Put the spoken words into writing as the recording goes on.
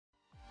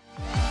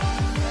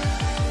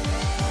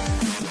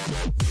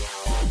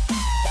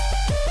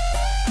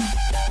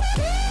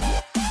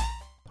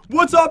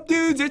What's up,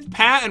 dudes? It's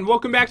Pat, and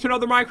welcome back to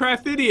another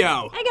Minecraft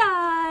video. Hey,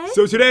 guys.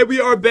 So today we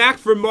are back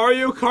for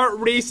Mario Kart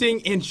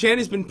Racing, and Jen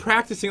has been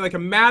practicing like a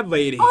mad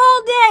lady.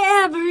 All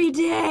day, every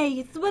day.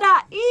 It's what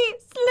I eat,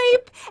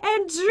 sleep,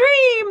 and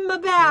dream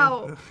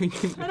about.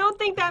 I don't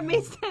think that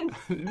made sense.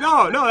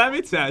 No, that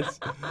made sense.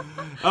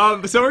 So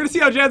we're going to see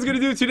how Jen's going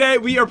to do today.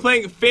 We are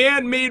playing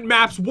fan-made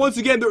maps. Once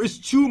again, there is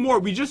 2 more.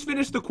 We just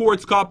finished the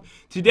Quartz Cup.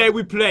 Today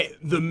we play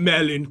the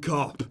Melon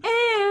Cup. And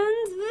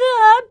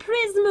the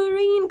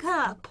Prismarine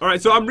Cup.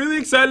 Alright, so I'm really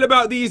excited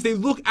about these. They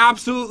look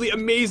absolutely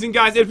amazing,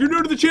 guys. And if you're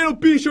new to the channel,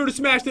 be sure to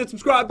smash that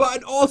subscribe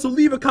button. Also,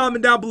 leave a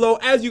comment down below.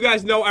 As you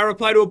guys know, I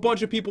reply to a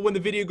bunch of people when the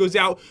video goes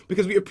out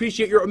because we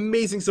appreciate your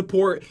amazing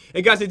support.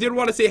 And guys, I did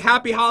want to say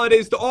happy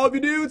holidays to all of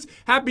you dudes.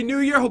 Happy New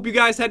Year. Hope you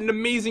guys had an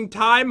amazing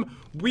time.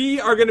 We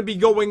are going to be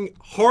going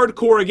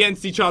hardcore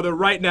against each other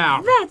right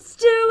now. Let's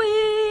do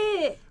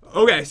it.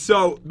 Okay,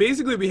 so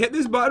basically we hit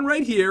this button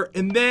right here,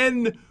 and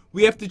then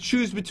we have to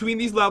choose between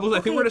these levels. I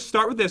think we're going to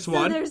start with this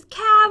one. So there's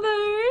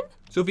Cavern.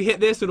 So if we hit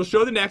this, it'll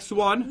show the next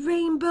one.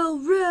 Rainbow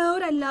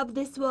Road. I love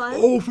this one.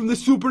 Oh, from the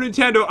Super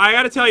Nintendo. I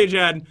gotta tell you,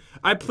 Jen,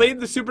 I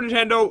played the Super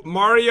Nintendo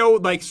Mario,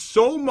 like,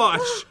 so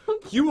much,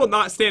 you will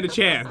not stand a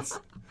chance.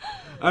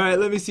 Alright,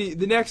 let me see.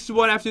 The next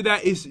one after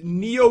that is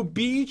Neo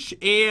Beach,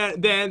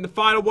 and then the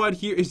final one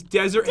here is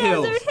Desert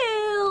Hills. Desert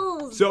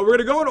Hills. So we're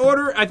gonna go in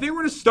order. I think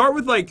we're gonna start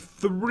with, like,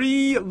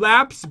 3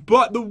 laps,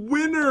 but the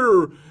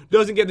winner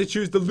doesn't get to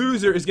choose. The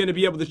loser is gonna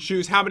be able to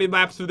choose how many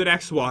laps for the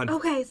next one.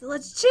 Okay, so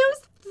let's choose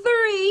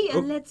 3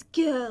 and let's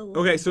go.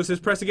 Okay, so it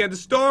says press again to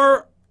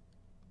start.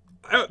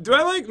 Do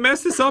I like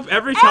mess this up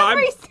every time?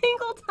 Every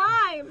single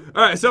time.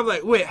 All right, so I'm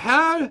like, wait,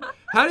 how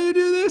do you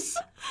do this?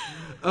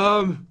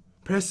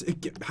 Press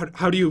again.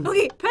 How do you?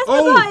 Okay, press the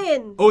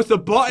button. Oh, it's the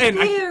button.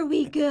 There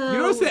we go. You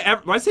notice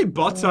that? Why say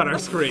butts on our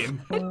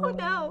screen? I don't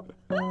know.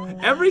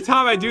 Every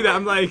time I do that,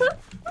 I'm like,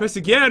 press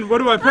again. What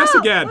do I press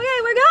again? Okay,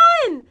 we're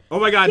going. Oh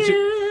my God!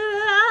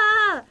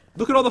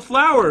 Look at all the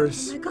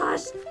flowers. Oh my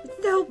gosh,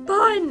 it's so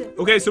fun.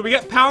 Okay, so we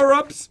get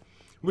power-ups,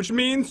 which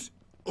means,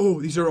 oh,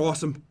 these are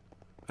awesome.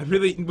 I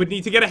really would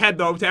need to get ahead,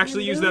 though, to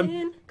actually use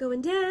them.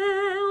 Going down.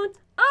 Oh,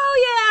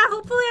 yeah,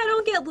 hopefully I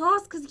don't get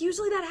lost, because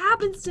usually that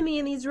happens to me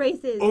in these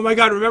races. Oh my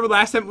God, remember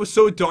last time it was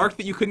so dark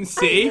that you couldn't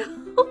see?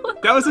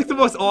 That was like the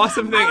most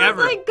awesome thing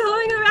ever. I was like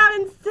going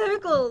around in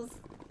circles.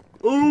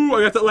 Ooh,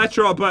 I got the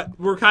Electro, but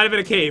we're kind of in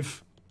a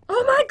cave.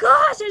 Oh my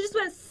gosh, I just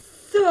went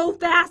so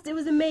fast. It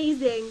was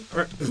amazing. All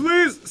right,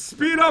 please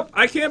speed up.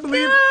 I can't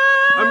believe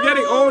I'm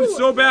getting owned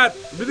so bad. I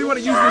really want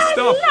to use this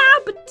stuff.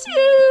 Lap 2.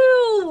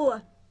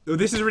 Oh,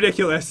 this is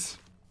ridiculous.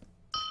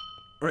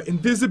 All right,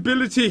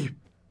 invisibility.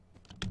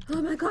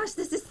 Oh my gosh,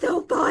 this is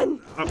so fun.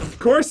 Of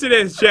course it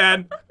is,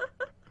 Jen.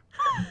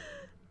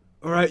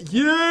 All right,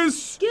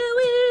 yes.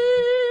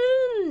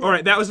 Going. All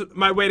right, that was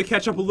my way to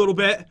catch up a little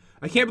bit.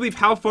 I can't believe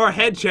how far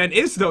ahead Jen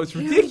is, though. It's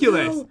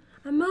ridiculous.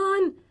 I'm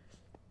on.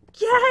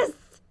 Yes.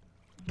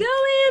 Go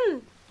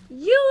in!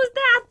 Use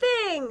that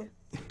thing!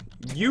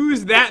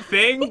 Use that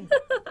thing?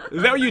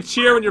 Is that what you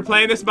cheer when you're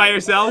playing this by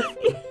yourself?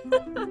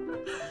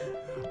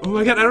 Oh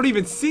my God, I don't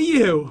even see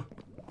you!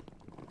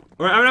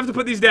 Alright, I'm gonna have to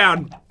put these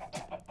down.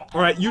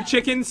 Alright, you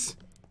chickens,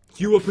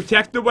 you will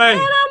protect the way.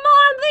 And I'm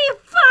on the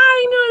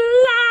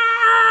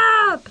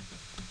final lap!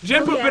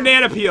 Jen put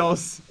banana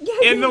peels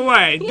in the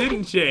way,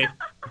 didn't she?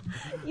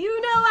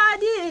 You know I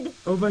did.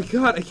 Oh my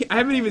God, I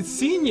haven't even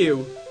seen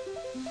you.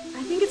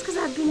 I think it's because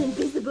I've been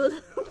invisible.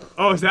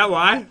 Oh, is that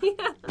why?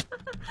 Yeah.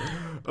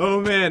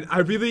 Oh man, I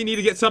really need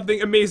to get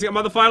something amazing. I'm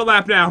on the final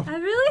lap now. I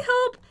really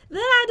hope that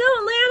I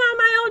don't land on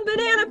my own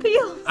banana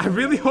peels. I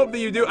really hope that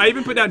you do. I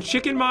even put down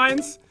chicken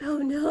mines. Oh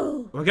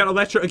no. I got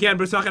Electro again,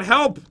 but it's not gonna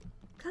help.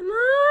 Come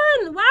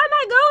on. Why am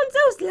I going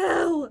so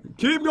slow?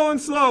 Keep going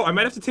slow. I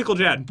might have to tickle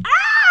Jen.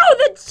 Ow!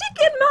 The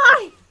chicken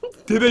mines!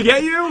 Did they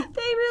get you?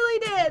 They really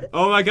did.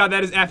 Oh my God,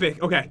 that is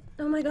epic. Okay.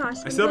 Oh my gosh.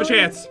 I still have a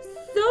chance.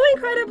 So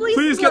incredibly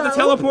Please slow. get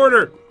the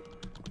teleporter.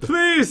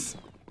 Please.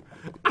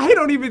 I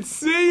don't even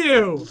see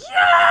you.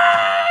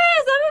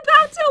 Yes! I'm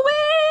about to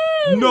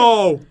win!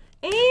 No.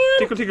 And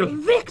Tickle.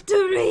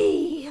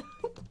 victory!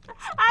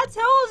 I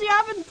told you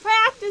I've been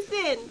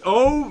practicing.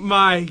 Oh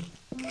my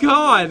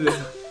God.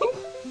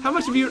 How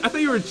much of you? I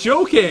thought you were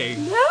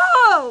joking.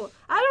 No!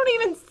 I don't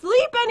even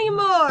sleep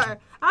anymore.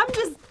 I'm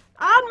just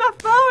on my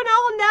phone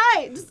all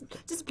night,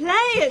 just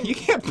playing. You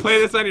can't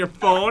play this on your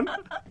phone.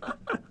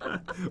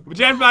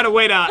 Jen found a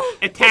way to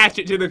attach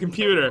it to the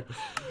computer.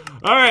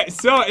 Alright,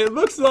 so it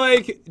looks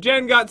like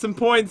Jen got some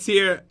points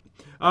here.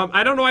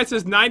 I don't know why it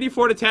says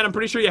 94 to 10. I'm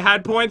pretty sure you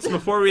had points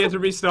before we had to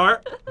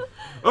restart.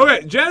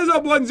 Okay, Jen is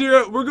up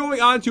 1-0. We're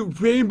going on to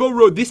Rainbow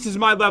Road. This is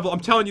my level. I'm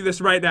telling you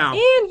this right now.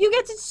 And you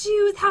get to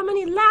choose how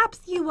many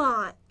laps you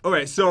want.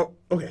 Okay, so,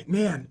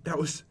 man, that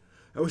was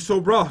so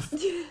rough.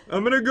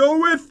 I'm gonna go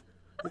with,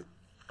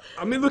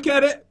 let me look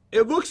at it.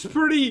 It looks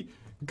pretty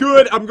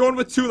good. I'm going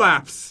with 2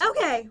 laps.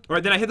 Okay.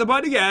 Alright, then I hit the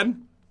button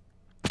again.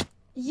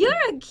 You're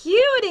a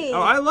cutie.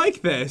 Oh, I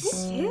like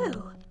this. Me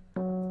too.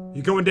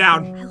 You're going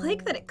down. I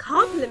like that it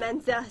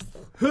compliments us.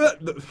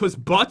 Was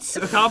butts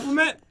a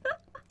compliment?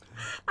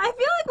 I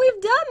feel like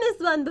we've done this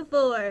one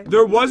before.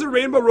 There was a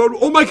rainbow road.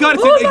 Oh my god,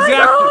 it's Oh an my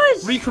exact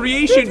gosh!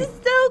 recreation. This is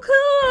so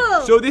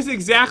cool. So this is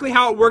exactly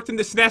how it worked in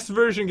the SNES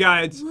version,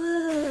 guys.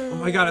 Whoa. Oh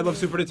my god, I love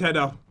Super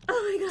Nintendo.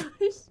 Oh my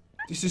gosh.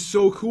 This is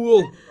so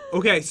cool.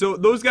 Okay, so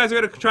those guys are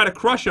gonna try to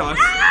crush us.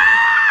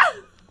 Ah!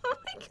 Oh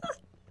my god.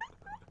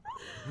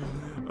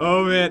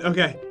 Oh man,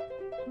 okay.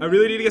 I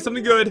really need to get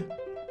something good.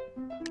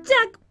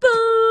 Checkpoint.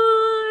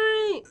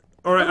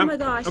 Alright, Oh my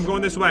gosh. I'm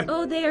going this way.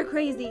 Oh, they are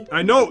crazy.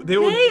 I know, they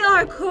will. They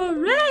are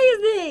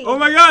crazy. Oh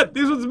my god,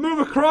 these ones move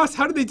across.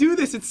 How do they do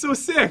this? It's so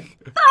sick.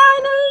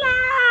 Final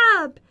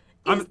lap.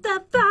 It's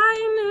the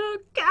final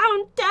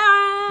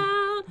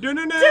countdown.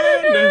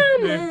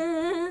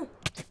 Da-na-na-na-na.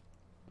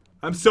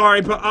 I'm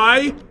sorry, but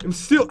I am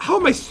still. How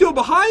am I still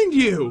behind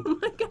you? Oh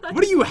my god.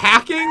 What are you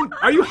hacking?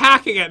 Are you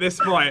hacking at this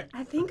point?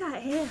 I think I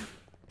am.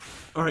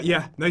 All right,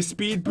 yeah, nice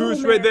speed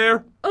boost man. right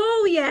there.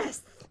 Oh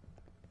yes.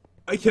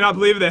 I cannot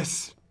believe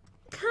this.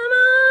 Come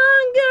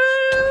on,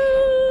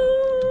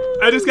 girl.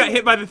 I just got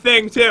hit by the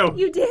thing too.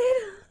 You did?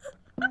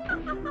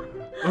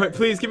 All right,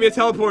 please give me a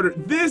teleporter.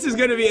 This is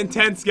gonna be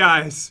intense,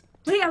 guys.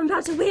 Wait, I'm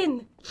about to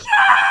win.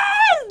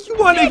 Yes! You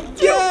won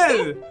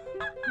again.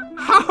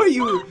 How are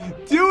you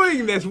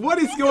doing this? What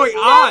is going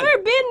on?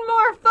 Never been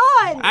more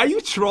fun. Are you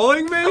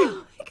trolling me?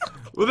 Oh my god.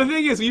 Well, the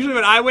thing is, usually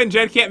when I win,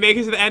 Jen can't make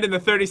it to the end in the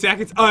 30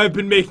 seconds. I've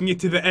been making it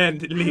to the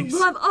end, at I least.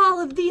 love all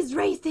of these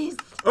races.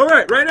 All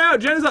right, right now,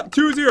 Jen is up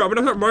 2-0. I'm going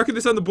to start marking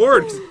this on the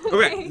board.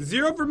 Okay,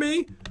 0 for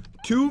me,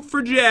 2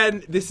 for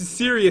Jen. This is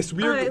serious. All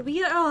right,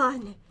 we are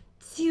on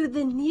to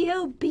the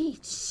Neo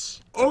Beach.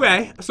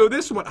 Okay, so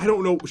this one, I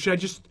don't know. Should I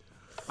just...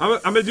 I'm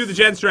going to do the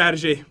Jen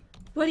strategy.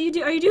 What do you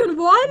do? Are you doing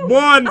one?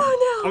 1.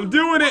 Oh, no. I'm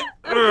doing it.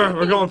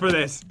 We're going for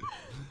this.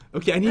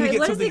 Okay, I need to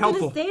get something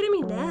helpful. What is it going to say to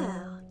me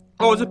now?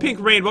 Oh, it's a pink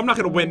rainbow. I'm not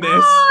going to win this.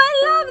 Oh, I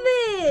love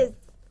this.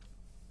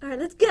 All right,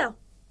 let's go.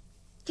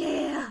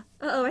 Yeah.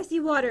 Uh-oh, I see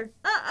water.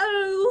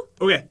 Uh-oh.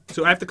 Okay,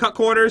 so I have to cut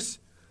corners.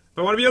 If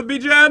I want to be able to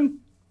beat Jen.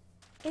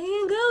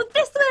 And go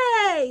this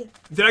way.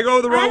 Did I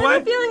go the wrong way? I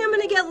have a feeling I'm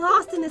going to get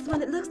lost in this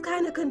one. It looks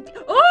kind of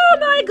Oh,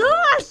 my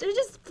gosh. It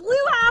just flew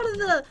out of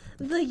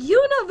the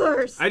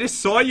universe. I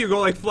just saw you go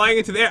like flying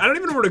into the air. I don't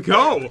even know where to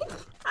go.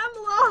 I'm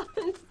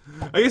lost.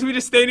 I guess we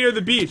just stay near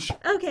the beach.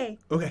 Okay.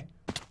 Okay.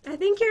 I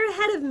think you're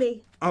ahead of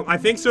me. I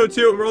think so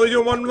too. We're only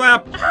doing 1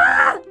 lap.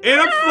 Ah!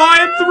 And I'm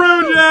flying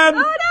through, Jen.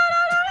 Oh,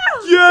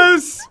 no.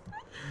 Yes.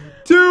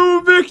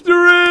 To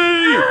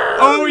victory.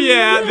 Oh,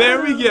 yeah.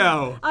 There we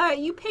go. All right,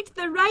 you picked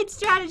the right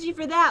strategy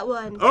for that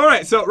one. All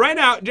right. So right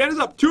now, Jen is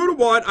up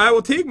 2-1. I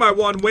will take my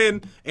 1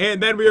 win.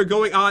 And then we are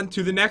going on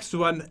to the next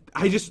one.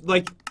 I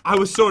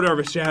was so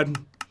nervous, Jen.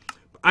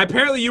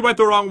 Apparently you went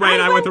the wrong way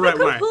and I went the right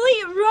way.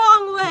 Complete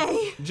wrong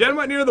way. Jen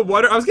went near the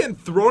water. I was getting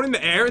thrown in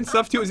the air and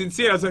stuff too. It was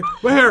insane. I was like,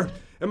 where?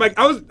 And like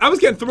I was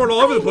getting thrown all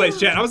over the place,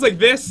 Jen. I was like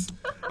this.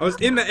 I was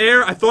in the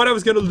air. I thought I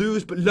was gonna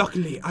lose, but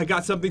luckily I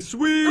got something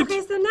sweet.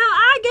 Okay, so now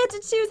I get to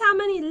choose how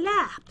many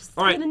laps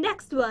All right. for the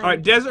next one. All right,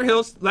 Desert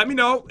Hills. Let me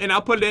know and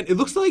I'll put it in. It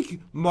looks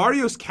like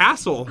Mario's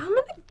castle. I'm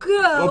gonna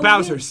go. Or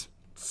Bowser's.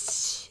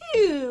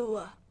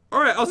 2.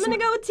 All right, I'm gonna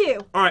go with 2.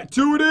 All right,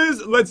 2 it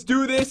is. Let's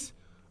do this.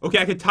 Okay,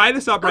 I can tie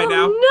this up right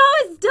now. Oh no,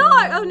 it's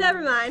dark. Oh,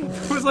 never mind.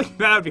 It was like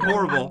that would be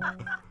horrible. Go!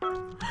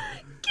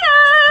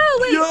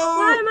 Wait, Yo!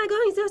 why am I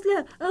going so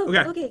slow? Oh,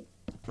 okay.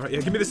 All right, yeah,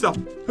 give me the stuff.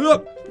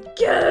 Hup.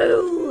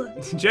 Go!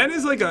 Jen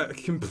is like a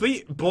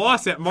complete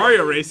boss at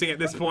Mario racing at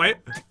this point.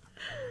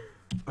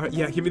 All right,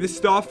 yeah, give me this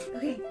stuff.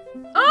 Okay.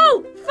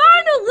 Oh,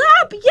 final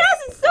lap! Yes,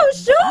 it's so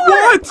short!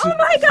 What? Oh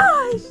my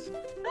gosh!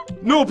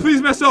 No, please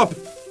mess up.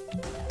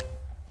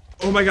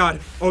 Oh my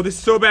god. Oh, this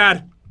is so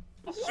bad.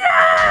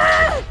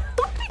 Yeah!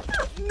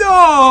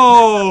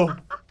 No!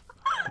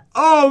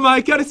 Oh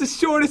my god, it's the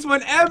shortest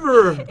one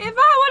ever! If I would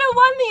have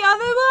won the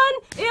other one,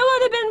 it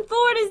would have been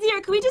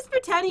 4-0. Can we just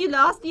pretend you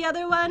lost the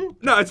other one?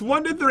 No, it's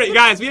 1-3.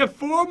 Guys, we have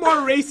 4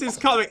 more races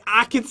coming.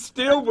 I can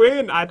still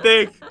win, I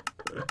think.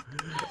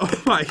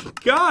 Oh my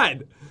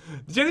god.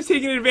 Jen is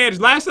taking advantage.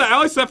 Last night, I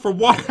only slept for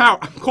 1 hour.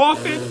 I'm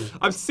coughing.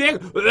 I'm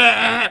sick.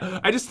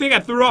 I just think I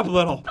threw up a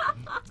little.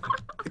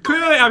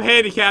 Clearly, I'm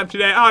handicapped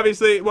today.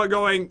 Obviously, what is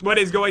going?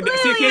 Clearly,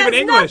 See, I can't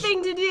even has English.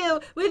 nothing to do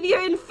with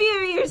your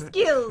inferior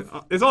skills.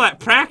 There's all that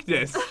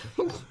practice.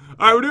 All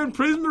right, we're doing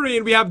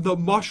Prismarine. We have the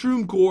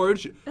Mushroom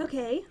Gorge.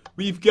 Okay.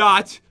 We've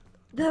got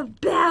The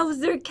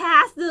Bowser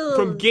Castle.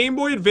 from Game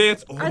Boy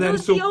Advance. Oh, that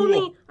is so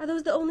cool. Are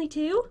those the only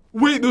 2?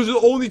 Wait, those are the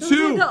only 2.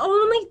 Those are the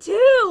only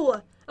 2.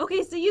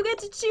 Okay, so you get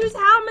to choose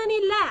how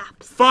many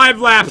laps.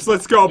 5 laps.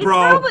 Let's go,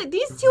 bro.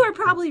 These 2 are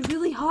probably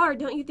really hard,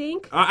 don't you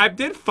think? I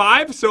did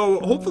 5, so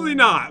hopefully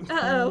not.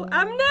 Uh-oh,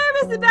 I'm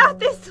nervous about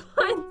this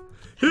one.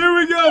 Here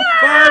we go.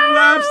 5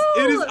 laps.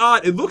 It is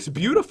on. It looks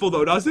beautiful,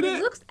 though, doesn't it?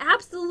 It looks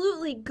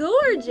absolutely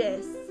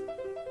gorgeous.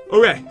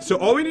 Okay, so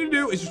all we need to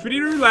do is just we need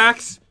to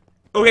relax.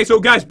 Okay, so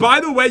guys, by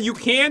the way, you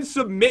can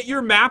submit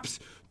your maps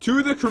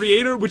to the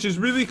creator, which is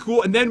really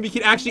cool, and then we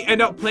can actually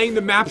end up playing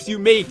the maps you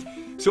make.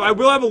 So I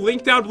will have a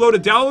link down below to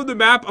download the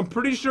map. I'm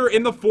pretty sure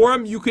in the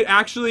forum you could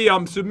actually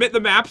submit the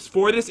maps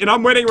for this, and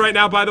I'm winning right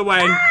now, by the way.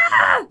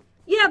 Ah!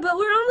 Yeah, Yeah, but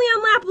we're only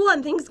on lap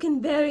 1. Things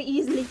can very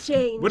easily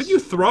change. What did you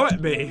throw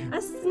at me?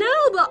 A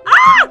snowball.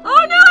 Ah!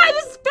 Oh no, I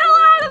just fell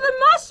out of the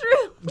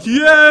mushroom.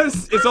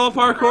 Yes! It's all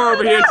parkour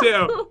over here,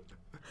 too.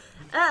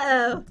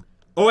 Uh-oh.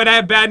 Oh, and I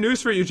have bad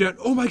news for you, Jen.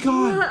 Oh, my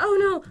God. Oh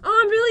no.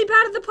 Oh, I'm really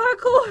bad at the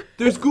parkour.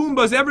 There's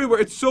Goombas everywhere.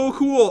 It's so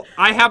cool.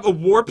 I have a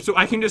warp, so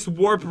I can just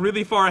warp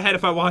really far ahead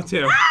if I want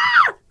to.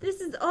 Ah!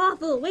 This is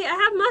awful. Wait, I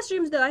have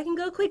mushrooms, though. I can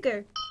go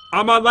quicker.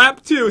 I'm on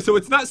lap 2, so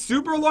it's not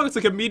super long. It's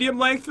like a medium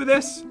length for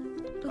this.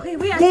 Okay,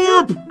 wait.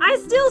 Warp! I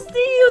still see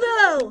you,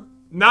 though.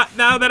 Not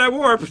now that I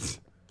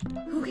warped.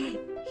 Okay,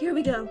 here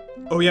we go.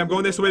 Oh, yeah, I'm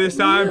going this way this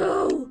time.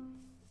 No.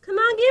 Come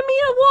on, give me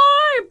a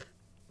warp.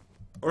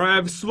 Or I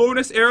have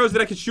slowness arrows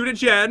that I can shoot at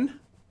Jen.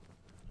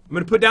 I'm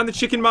gonna put down the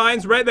chicken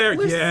mines right there.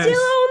 We're yes.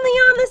 still only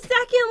on the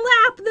second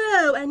lap,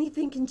 though.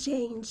 Anything can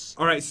change.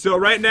 All right, so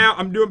right now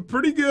I'm doing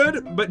pretty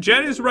good, but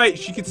Jen is right.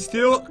 She can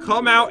still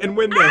come out and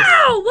win this.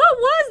 Ow! What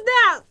was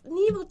that? An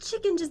evil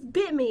chicken just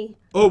bit me.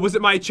 Oh, was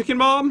it my chicken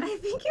mom? I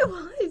think it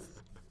was.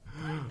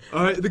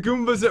 All right, the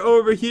Goombas are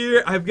over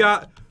here. I've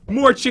got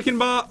more chicken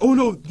bomb. Oh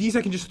no, these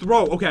I can just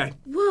throw. Okay.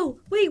 Whoa,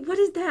 wait, what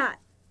is that?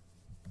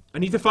 I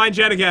need to find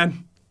Jen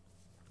again.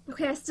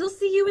 Okay, I still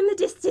see you in the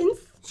distance.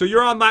 So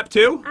you're on lap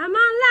 2? I'm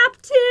on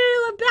lap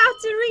 2,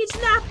 about to reach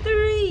lap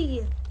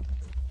 3.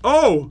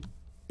 Oh,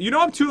 you know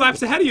I'm 2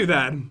 laps ahead of you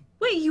then.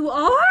 Wait, you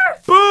are?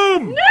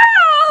 Boom! No!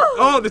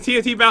 Oh, the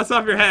TNT bounced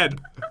off your head.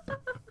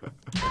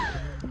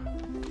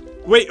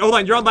 Wait, hold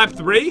on, you're on lap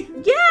 3?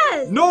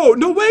 Yes! No,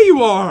 no way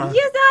you are!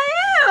 Yes, I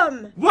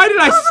am! Why did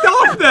I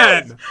stop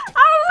then?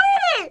 I'm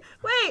winning!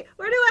 Wait,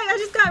 where do I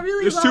just got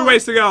really There's lost. 2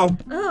 ways to go.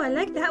 Oh, I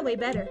like that way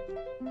better.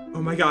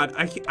 Oh my god,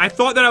 I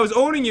thought that I was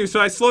owning you, so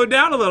I slowed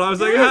down a little. I was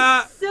like, That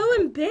ah. is so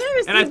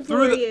embarrassing And I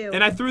threw you.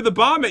 I threw the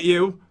bomb at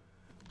you.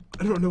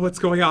 I don't know what's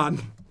going on.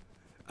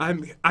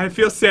 I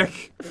feel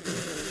sick.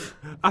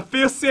 I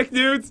feel sick,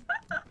 dudes.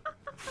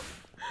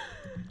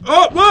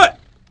 Oh, what?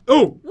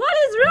 Oh. What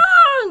is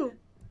wrong?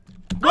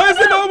 Why is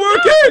it not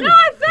working? No,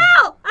 I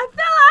fell! I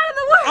fell out of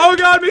the way! Oh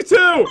god, me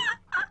too!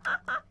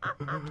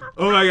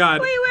 Oh my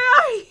god. Wait, where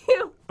are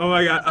you? Oh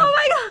my god. Oh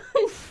my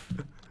gosh!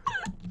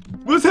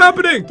 What's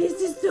happening? This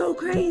is so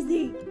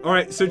crazy.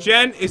 Alright, so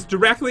Jen is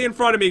directly in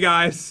front of me,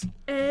 guys.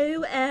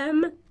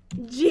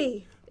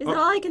 OMG is all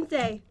I can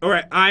say.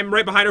 Alright, I'm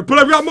right behind her, but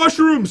I've got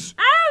mushrooms!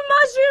 I have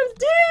mushrooms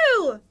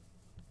too!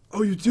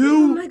 Oh, you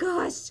do? Oh my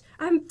gosh,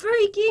 I'm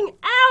freaking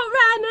out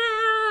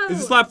right now!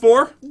 Is this lap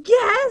 4?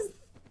 Yes!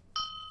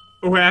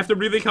 Oh, I have to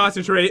really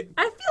concentrate.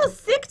 I feel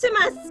sick to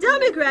my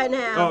stomach right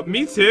now.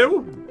 Me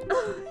too?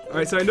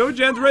 Alright, so I know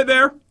Jen's right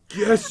there.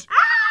 Yes!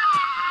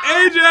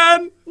 Hey,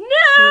 Jen!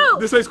 No!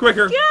 This way's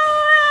quicker. Go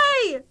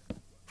away!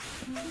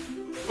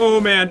 Oh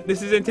man,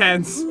 this is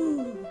intense.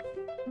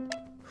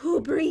 Ooh,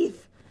 breathe.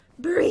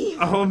 Breathe.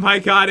 Oh my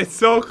god, it's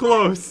so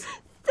close.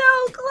 So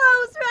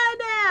close right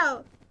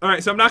now.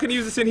 Alright, so I'm not gonna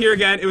use this in here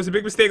again. It was a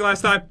big mistake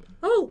last time.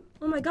 Oh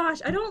my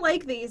gosh, I don't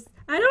like these.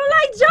 I don't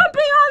like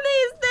jumping on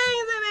these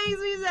things. It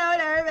makes me so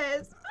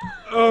nervous.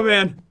 Oh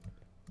man.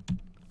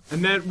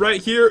 And then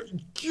right here,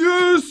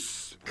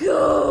 yes!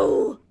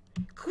 Go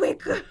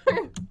quicker.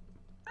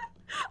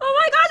 Oh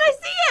my gosh, I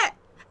see it.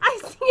 I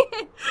see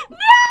it. No!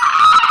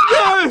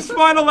 Yes!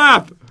 Final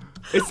lap!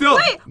 It's still...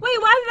 Wait, why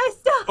did I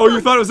stop? Oh, you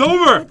thought it was I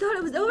over! thought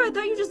it was over. I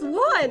thought you just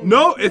won.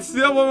 No, it's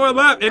still one more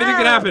lap. Anything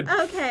can happen.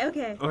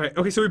 Okay.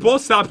 Okay, so we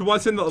both stopped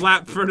once in the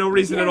lap for no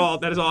reason at Yes. all.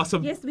 That is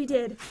awesome. Yes, we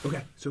did.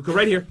 Okay, so go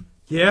right here.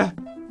 Yeah?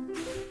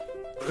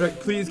 Alright,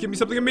 please give me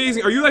something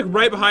amazing. Are you like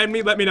right behind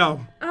me? Let me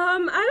know.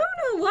 I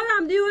don't know what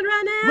I'm doing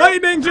right now.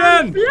 Lightning, Jen!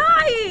 I'm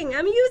flying.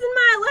 I'm using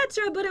my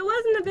Electra, but it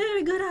wasn't a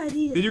very good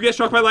idea. Did you get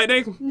struck by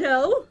lightning?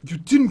 No. You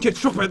didn't get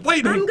struck by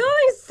lightning! I'm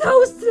going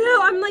so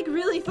slow. I'm like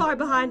really far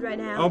behind right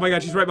now. Oh my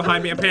god, she's right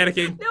behind me. I'm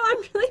panicking. No, I'm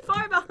really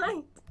far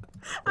behind.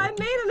 I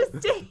made a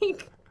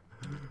mistake.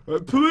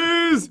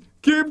 Please,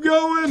 keep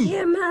going!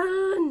 Come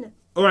on.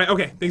 Alright,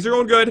 okay, things are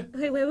going good.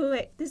 Okay,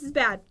 wait. This is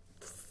bad.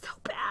 This is so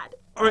bad.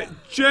 Alright,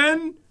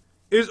 Jen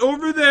is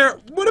over there.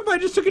 What if I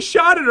just took a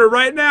shot at her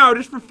right now,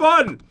 just for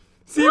fun?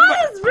 See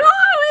What is wrong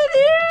with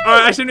you?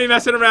 Alright, I shouldn't be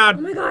messing Oh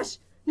around. my gosh.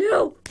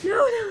 No.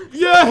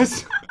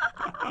 Yes!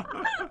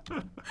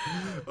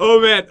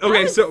 Oh man, okay,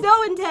 That is so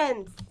so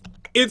intense.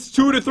 it's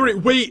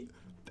 2-3. Wait,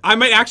 I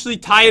might actually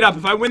tie it up.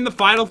 If I win the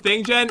final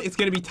thing, Jen, it's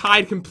gonna be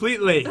tied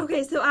completely.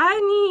 Okay, so I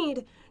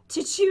need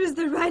to choose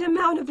the right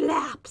amount of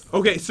laps.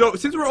 Okay, so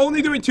since we're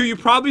only doing 2, you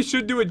probably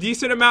should do a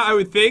decent amount, I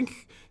would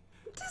think.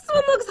 This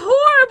one looks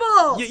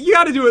horrible. You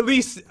gotta do at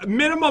least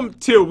minimum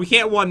 2. We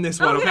can't win this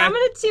one, okay? I'm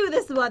gonna 2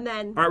 this one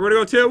then. Alright, we're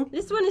gonna go 2.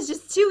 This one is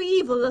just too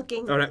evil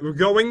looking. Alright, we're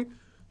going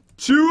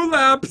 2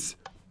 laps.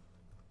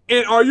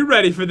 And are you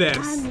ready for this?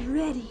 I'm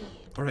ready.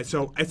 Alright,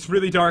 so it's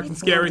really dark and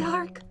scary. So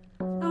dark.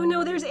 Oh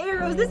no, there's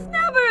arrows. This is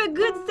never a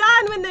good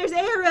sign when there's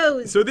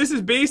arrows. So this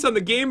is based on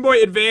the Game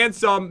Boy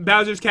Advance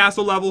Bowser's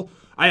Castle level.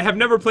 I have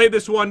never played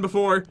this one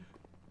before.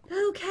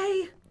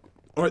 Okay.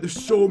 Alright,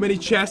 there's so many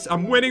chests.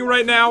 I'm winning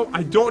right now.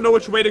 I don't know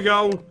which way to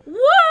go.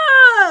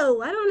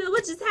 Whoa! I don't know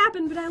what just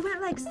happened, but I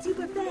went like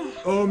super fast.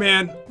 Oh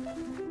man.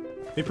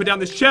 Let me put down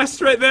this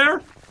chest right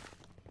there.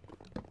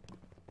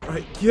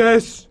 Alright,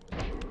 yes.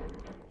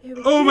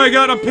 Oh my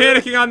god, I'm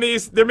panicking on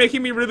these. They're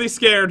making me really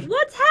scared.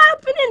 What's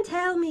happening?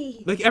 Tell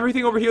me. Like,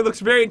 everything over here looks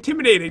very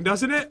intimidating,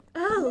 doesn't it?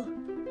 Oh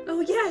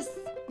yes.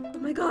 Oh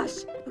my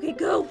gosh. Okay,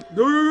 go.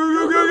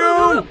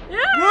 Go.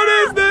 Yeah. What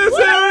is this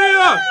area?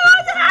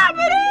 What's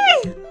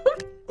happening?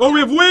 Oh, we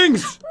have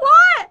wings.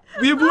 What?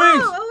 We have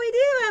wings. Oh, we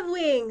do have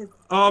wings.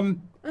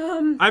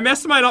 I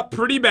messed mine up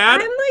pretty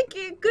bad. I'm like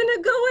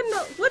gonna go in the.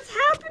 What's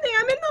happening?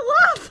 I'm in the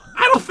lava.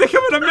 I don't think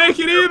I'm gonna make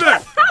it either.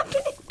 What's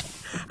happening?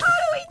 How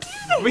do we do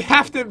this? We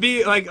have to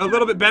be like a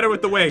little bit better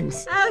with the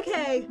wings.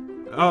 Okay.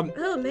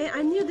 Oh man,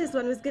 I knew this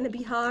one was gonna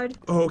be hard.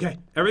 Oh, okay.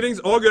 Everything's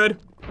all good.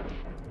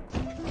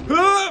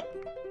 Ah!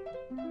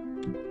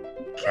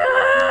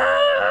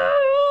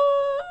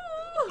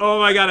 Oh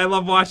my god, I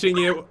love watching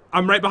you.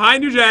 I'm right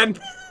behind you, Jen.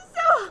 This is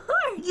so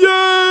hard.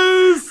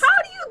 Yes!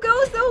 How do you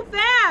go so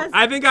fast?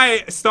 I think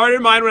I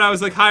started mine when I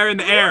was like higher in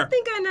the I air. don't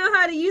think I know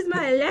how to use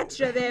my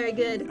Electra very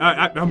good.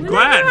 I'm Whenever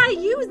glad. I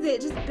use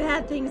it, just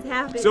bad things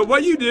happen. So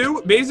what you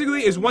do,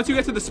 basically, is once you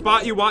get to the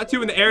spot you want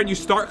to in the air and you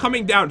start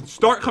coming down,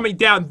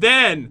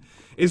 then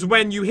is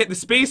when you hit the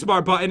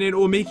spacebar button and it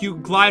will make you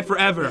glide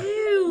forever.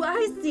 Ew,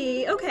 I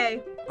see.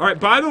 Okay. Alright,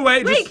 by the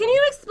way, Wait, can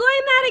you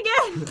explain that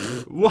again?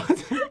 What? What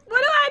do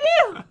I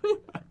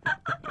do?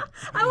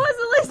 I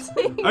wasn't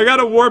listening. I got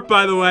a warp,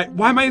 by the way.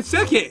 Why am I in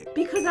second?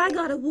 Because I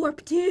got a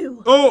warp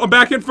too. Oh, I'm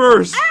back in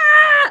first.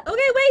 Ah!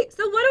 Okay, wait.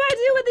 So what do I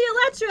do with the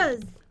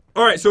Electras?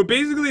 Alright, so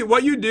basically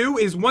what you do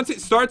is once you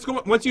start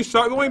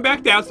going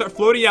back down, start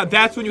floating out,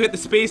 that's when you hit the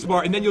space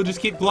bar and then you'll just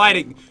keep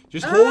gliding.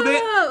 Just hold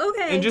it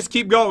okay. and just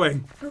keep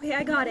going. Okay,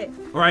 I got it.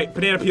 Alright,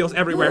 banana peels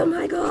everywhere. Oh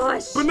my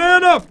gosh.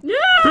 Banana! No!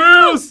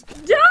 Peels!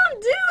 Don't do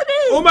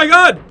this! Oh my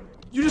god!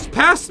 You just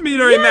passed me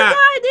during that!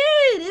 I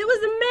did! It was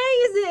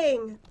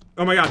amazing!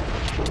 Oh my god.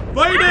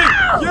 Lightning!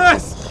 Ow!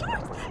 Yes!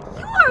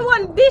 You are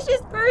one vicious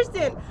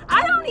person!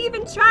 I don't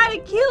even try to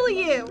kill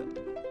you!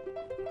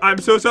 I'm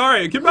so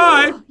sorry.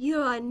 Goodbye! Oh, you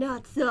are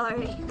not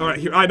sorry. Alright,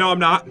 here. I know I'm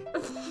not.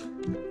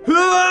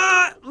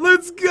 Ah,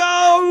 let's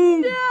go!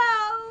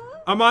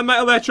 No! I'm on my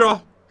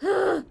Electra.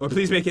 Oh,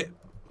 please make it.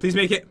 Please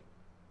make it.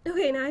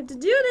 Okay, now I have to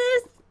do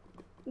this.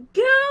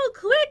 Go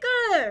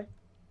quicker!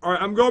 Alright,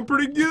 I'm going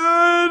pretty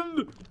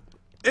good.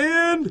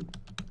 And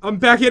I'm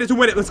back at it to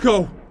win it. Let's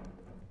go.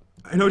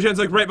 I know Jen's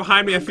like right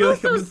behind me. I feel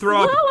like I'm gonna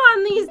throw slow up.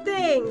 on these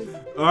things.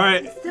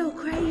 Alright. It's so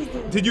crazy.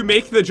 Did you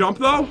make the jump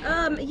though?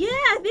 Yeah,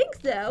 I think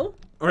so.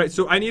 Alright,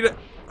 so I need to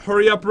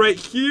hurry up right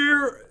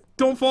here.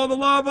 Don't fall in the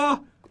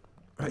lava.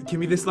 Alright, give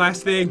me this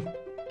last thing.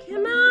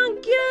 Come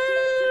on,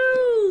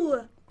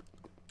 go!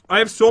 I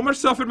have so much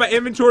stuff in my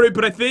inventory,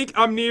 but I think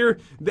I'm near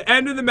the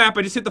end of the map.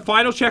 I just hit the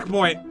final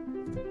checkpoint.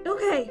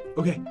 Okay.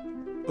 Okay.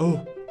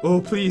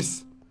 Oh,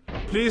 please.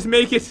 Please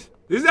make it.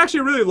 This is actually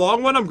a really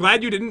long one. I'm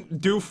glad you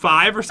didn't do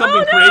 5 or something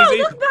Oh no,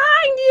 crazy. look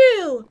behind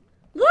you!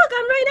 Look,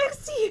 I'm right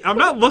next to you. I'm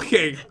not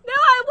looking. No,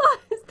 I was.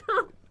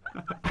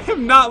 I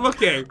am not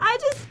looking. I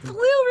just flew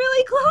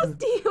really close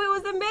to you. It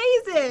was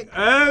amazing.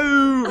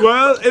 Oh,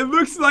 well, it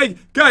looks like...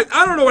 Guys,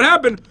 I don't know what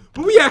happened,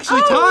 but we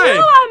actually tied.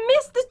 No, I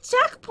missed the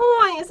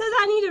checkpoint. It says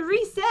I need to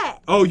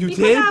reset. Oh, you did?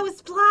 did? Because I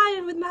was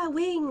flying with my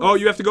wings. Oh,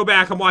 you have to go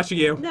back. I'm watching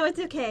you. No, it's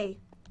okay.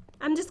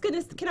 I'm just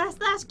gonna... Can I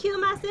slash kill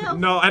myself?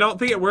 No, I don't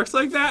think it works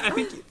like that. I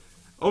think...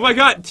 Oh my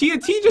god,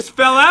 TNT just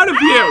fell out of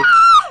you.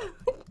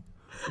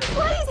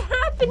 What is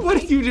happening? What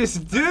did you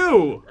just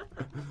do?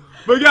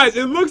 But guys,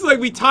 it looks like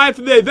we tied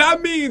for the day.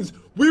 That means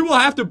we will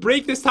have to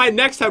break this tie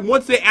next time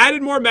once they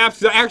added more maps.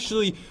 'Cause I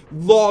actually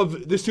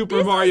love the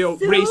Super Mario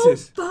so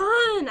races. Fun!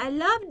 I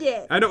loved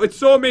it. I know, it's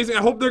so amazing.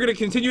 I hope they're going to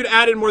continue to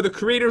add in more. The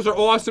creators are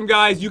awesome,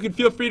 guys. You can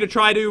feel free to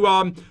try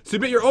to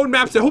submit your own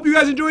maps. I hope you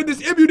guys enjoyed this.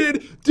 If you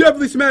did,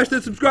 definitely smash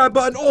that subscribe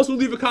button. Also,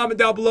 leave a comment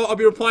down below. I'll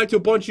be replying to a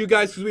bunch of you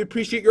guys because we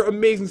appreciate your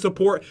amazing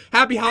support.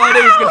 Happy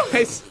holidays,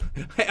 guys.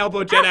 I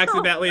elbowed Jen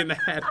accidentally in the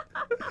head.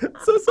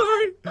 So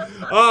sorry.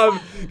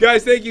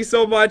 Guys, thank you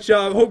so much.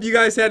 Hope you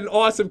guys had an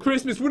awesome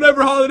Christmas.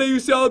 Whatever holiday you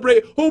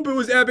celebrate, hope it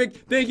was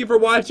epic. Thank you for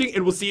watching,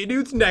 and we'll see you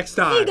dudes next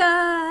time. Hey,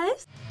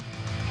 guys.